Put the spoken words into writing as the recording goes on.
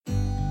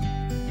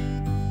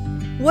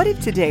What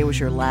if today was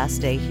your last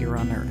day here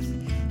on Earth?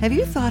 Have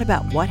you thought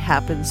about what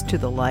happens to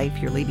the life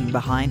you're leaving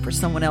behind for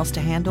someone else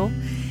to handle?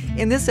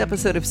 In this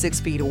episode of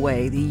 6 Feet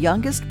Away, the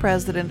youngest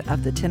president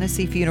of the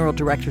Tennessee Funeral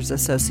Directors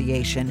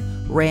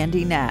Association,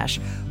 Randy Nash,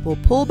 will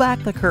pull back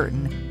the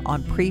curtain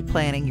on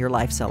pre-planning your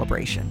life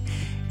celebration.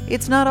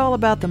 It's not all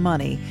about the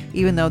money,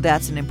 even though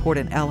that's an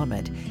important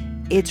element.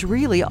 It's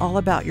really all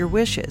about your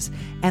wishes.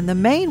 And the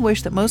main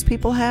wish that most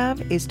people have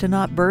is to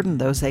not burden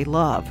those they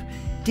love.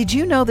 Did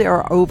you know there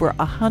are over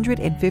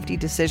 150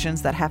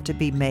 decisions that have to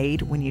be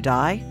made when you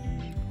die?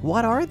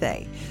 What are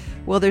they?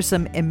 Well, there's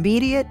some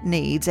immediate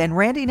needs, and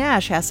Randy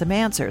Nash has some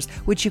answers,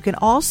 which you can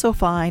also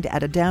find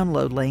at a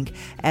download link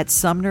at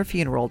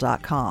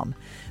sumnerfuneral.com.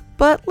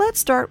 But let's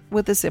start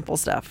with the simple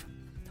stuff.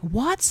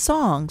 What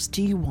songs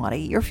do you want at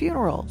your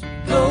funeral?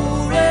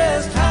 Go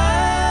rest high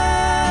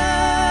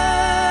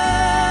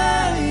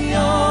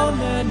on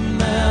that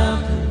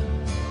mountain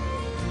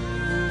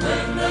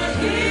when the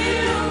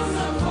hills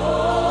of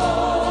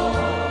cold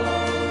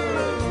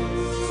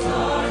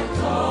start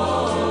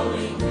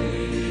calling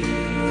me,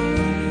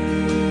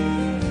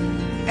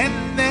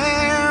 and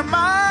there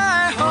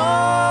my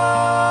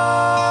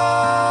home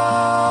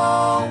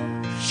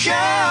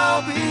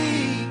shall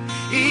be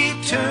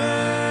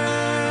eternal.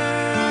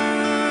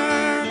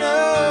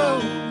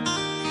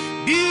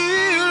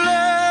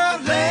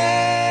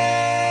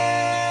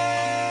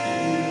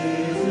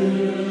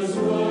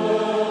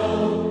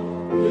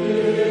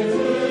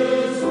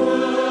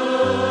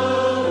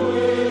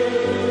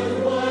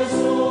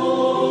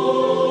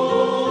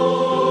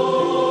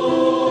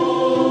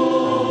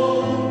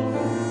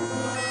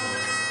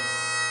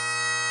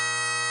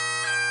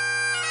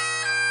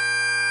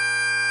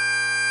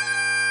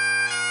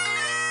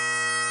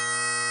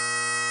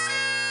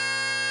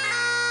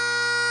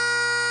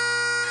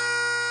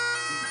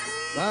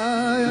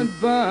 By and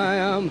by,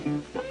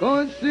 I'm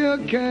going to see a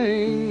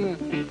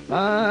king.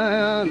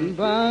 By and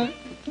by,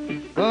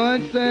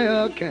 going to see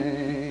a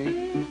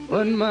king.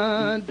 What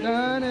my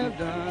done have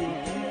done.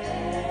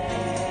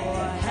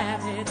 Oh,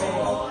 happy day.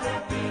 Oh,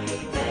 happy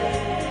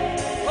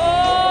day.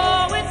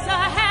 Oh, it's a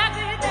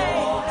happy day.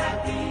 Oh,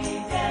 happy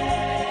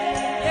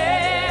day.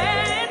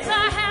 Yeah, it's a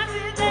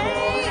happy day.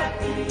 Oh,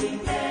 happy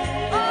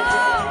day.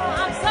 Oh,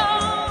 I'm so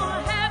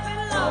happy,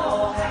 Lord.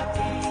 Oh,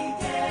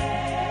 happy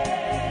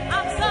day.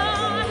 I'm so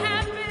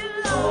happy,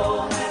 Lord.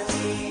 Oh,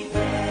 happy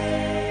day.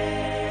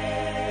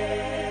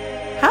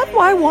 How do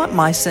I want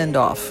my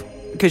send-off?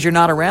 Because you're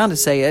not around to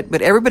say it,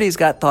 but everybody's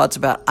got thoughts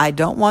about, I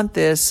don't want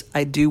this,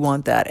 I do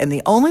want that. And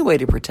the only way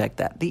to protect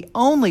that, the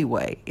only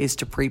way is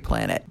to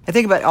pre-plan it. I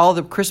think about all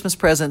the Christmas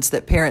presents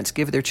that parents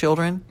give their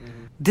children.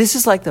 Mm-hmm. This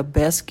is like the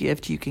best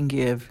gift you can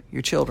give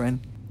your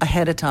children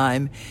ahead of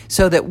time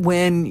so that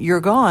when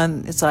you're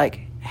gone, it's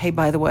like, hey,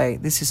 by the way,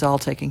 this is all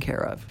taken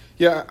care of.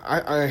 Yeah,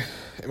 I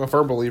am a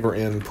firm believer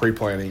in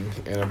pre-planning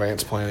and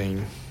advanced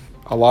planning.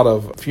 A lot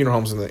of funeral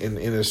homes in the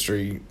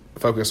industry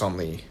focus on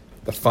the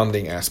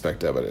funding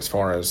aspect of it as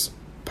far as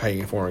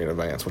paying for it in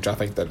advance, which I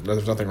think that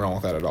there's nothing wrong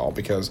with that at all,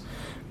 because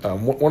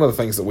one of the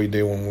things that we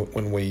do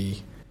when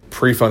we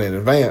pre-fund in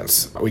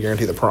advance, we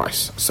guarantee the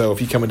price. So if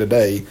you come in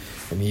today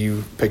and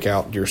you pick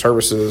out your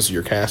services,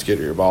 your casket,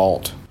 your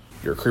vault,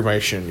 your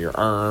cremation, your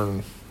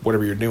urn,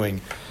 whatever you're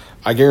doing,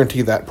 I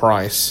guarantee that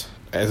price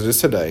as it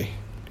is today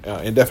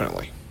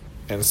indefinitely.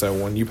 And so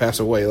when you pass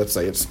away, let's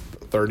say it's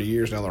 30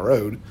 years down the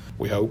road,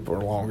 we hope, or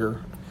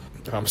longer,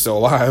 if I'm still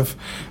alive,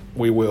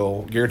 we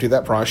will guarantee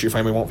that price. Your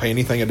family won't pay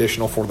anything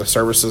additional for the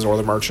services or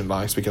the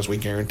merchandise because we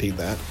guaranteed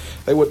that.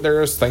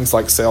 There's things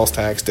like sales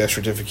tax, death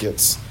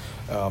certificates,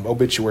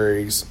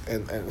 obituaries,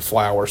 and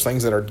flowers,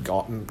 things that are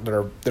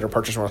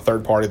purchased from a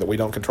third party that we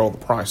don't control the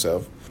price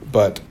of.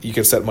 But you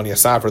can set money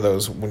aside for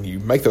those when you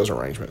make those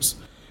arrangements.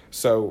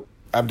 So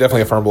I'm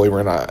definitely a firm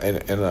believer in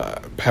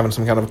having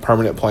some kind of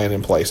permanent plan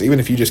in place. Even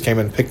if you just came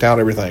in and picked out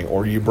everything,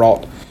 or you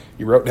wrote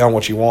down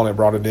what you wanted,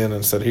 brought it in,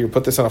 and said, here,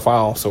 put this in a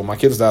file. So when my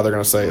kids die, they're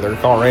going to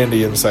call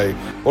Randy and say,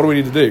 what do we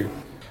need to do?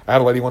 I had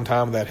a lady one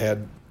time that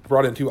had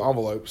brought in 2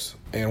 envelopes,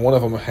 and one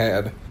of them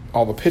had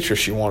all the pictures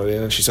she wanted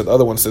in, and she said the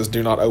other one says,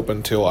 do not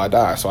open till I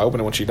die. So I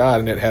opened it when she died,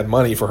 and it had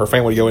money for her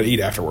family to go and eat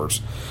afterwards.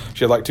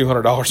 She had like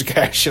 $200 of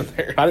cash in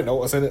there. I didn't know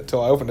what was in it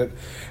until I opened it.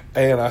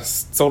 And I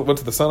went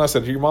to the son. I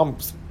said, your mom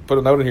put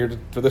a note in here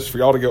for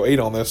y'all to go eat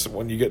on this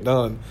when you get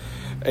done.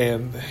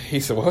 And he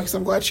said, well,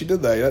 I'm glad she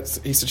did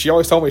that. He said, she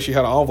always told me she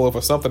had an envelope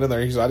with something in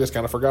there. He said, I just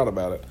kind of forgot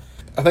about it.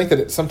 I think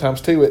that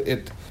sometimes, too,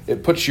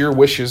 it puts your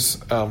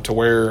wishes to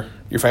where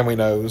your family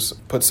knows,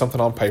 puts something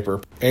on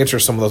paper,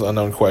 answers some of those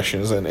unknown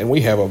questions. And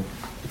we have a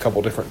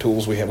couple different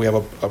tools. We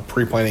have a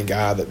pre-planning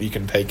guide that you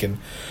can take, and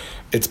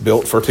it's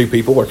built for 2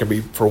 people, or it can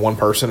be for 1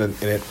 person.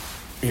 And it,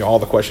 all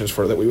the questions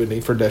that we would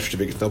need for death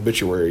certificates,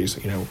 obituaries,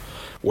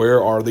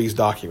 where are these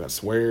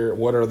documents?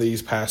 What are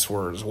these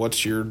passwords?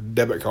 What's your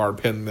debit card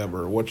PIN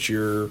number? What's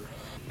your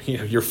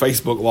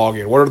Facebook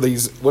login?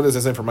 What is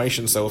this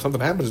information? So if something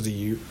happens to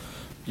you,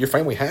 your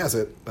family has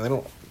it, and they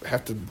don't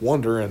have to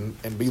wonder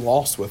and be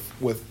lost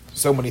with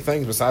so many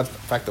things besides the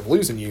fact of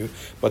losing you,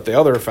 but the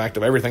other fact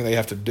of everything they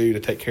have to do to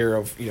take care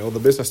of, the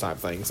business type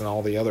things and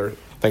all the other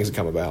things that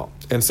come about.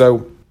 And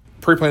so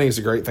pre-planning is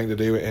a great thing to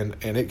do, and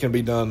it can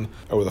be done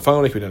over the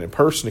phone. It can be done in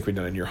person. It can be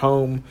done in your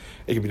home.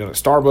 It can be done at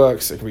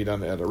Starbucks. It can be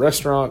done at a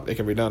restaurant. It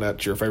can be done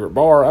at your favorite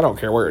bar. I don't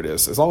care where it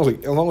is. As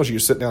long as you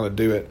sit down and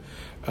do it.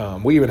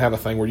 We even have a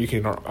thing where you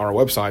can, on our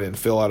website, and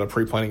fill out a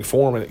pre-planning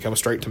form, and it comes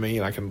straight to me,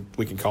 and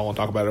we can call and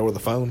talk about it over the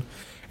phone.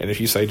 And if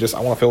you say,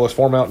 I want to fill this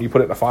form out, and you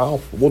put it in a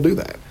file, we'll do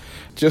that.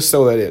 Just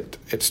so that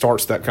it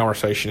starts that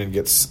conversation and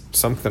gets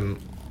something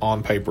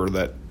on paper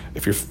that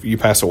if you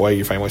pass away,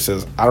 your family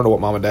says, I don't know what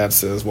mom and dad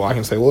says. Well, I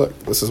can say, look,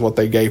 this is what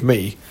they gave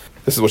me.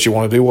 This is what you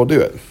want to do, we'll do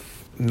it.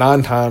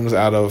 9 times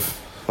out of,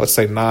 let's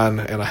say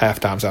 9.5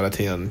 times out of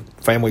 10,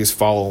 families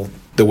follow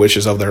the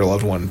wishes of their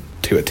loved one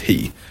to a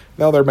T.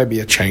 Now, there may be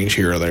a change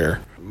here or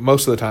there.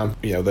 Most of the time,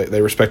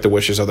 they respect the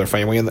wishes of their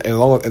family, and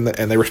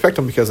they respect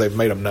them because they've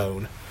made them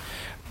known.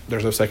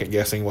 There's no second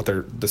guessing what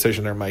their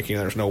decision they're making.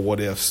 There's no what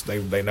ifs.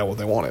 They know what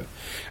they wanted.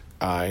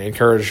 I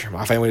encourage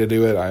my family to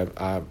do it.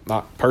 I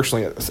not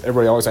personally.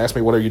 Everybody always asks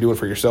me, "What are you doing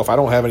for yourself?" I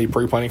don't have any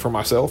pre-planning for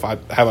myself. I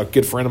have a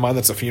good friend of mine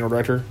that's a funeral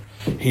director.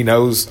 He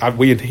knows.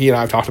 He and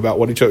I have talked about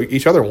what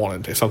each other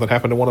wanted if something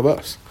happened to one of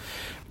us.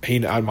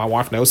 My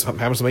wife knows if something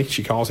happens to me.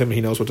 She calls him, and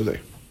he knows what to do,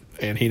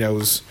 and he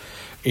knows.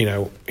 He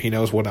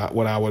knows what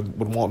I would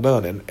want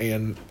done,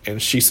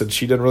 and she said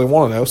she didn't really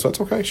want to know, so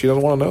that's okay. She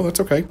doesn't want to know, that's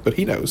okay, but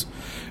he knows,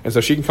 and so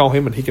she can call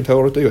him and he can tell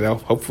her what to do. Now,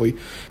 hopefully,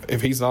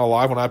 if he's not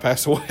alive when I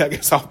pass away, I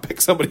guess I'll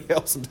pick somebody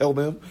else and tell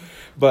them.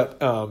 But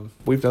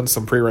we've done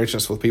some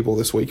pre-arrangements with people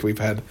this week.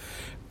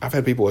 I've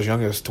had people as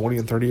young as 20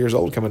 and 30 years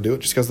old come and do it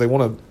just because they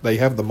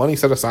have the money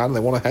set aside and they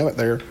want to have it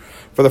there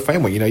for the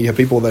family. You have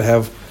people that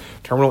have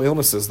terminal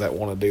illnesses that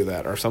want to do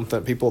that, or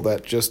something. People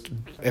that just,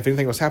 if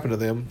anything was happening to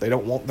them, they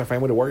don't want their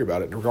family to worry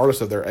about it,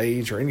 regardless of their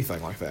age or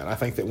anything like that. I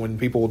think that when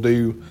people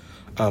do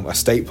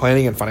estate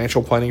planning and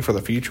financial planning for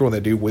the future, when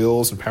they do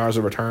wills and powers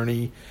of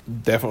attorney,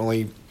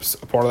 definitely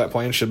a part of that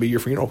plan should be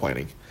your funeral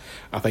planning.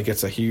 I think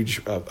it's a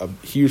huge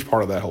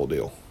part of that whole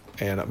deal.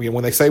 And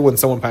when they say when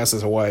someone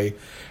passes away,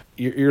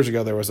 years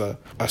ago there was a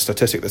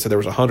statistic that said there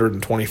was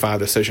 125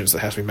 decisions that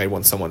has to be made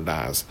when someone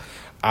dies.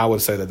 I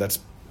would say that that's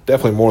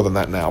definitely more than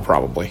that now,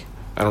 probably.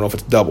 I don't know if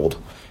it's doubled,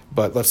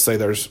 but let's say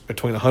there's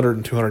between 100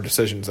 and 200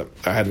 decisions that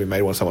had to be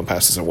made when someone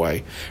passes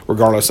away,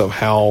 regardless of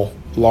how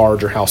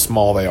large or how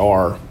small they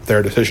are. They're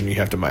a decision you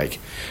have to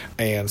make.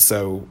 And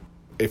so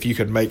if you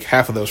could make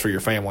half of those for your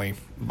family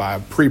by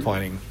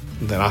pre-planning,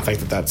 then I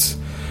think that's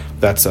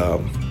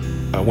a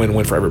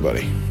win-win for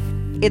everybody.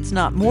 It's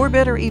not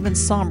morbid or even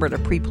somber to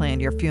pre-plan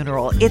your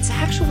funeral. It's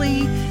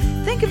actually,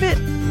 think of it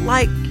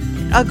like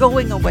a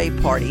going-away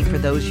party for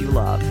those you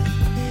love.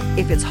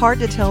 If it's hard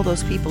to tell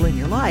those people in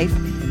your life,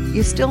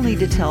 you still need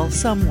to tell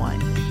someone.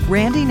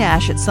 Randy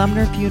Nash at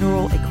Sumner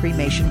Funeral and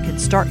Cremation can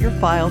start your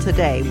file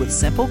today with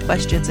simple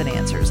questions and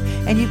answers,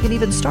 and you can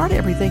even start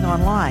everything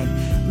online.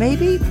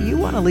 Maybe you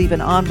want to leave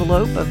an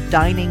envelope of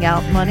dining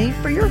out money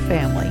for your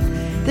family.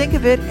 Think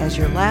of it as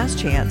your last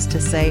chance to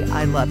say,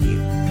 I love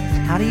you.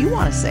 How do you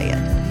want to say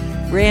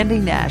it? Randy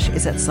Nash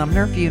is at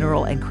Sumner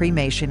Funeral and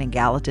Cremation in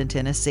Gallatin,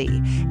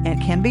 Tennessee,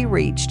 and can be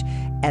reached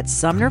at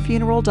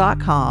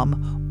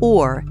sumnerfuneral.com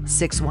or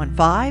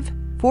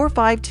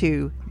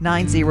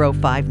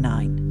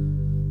 615-452-9059.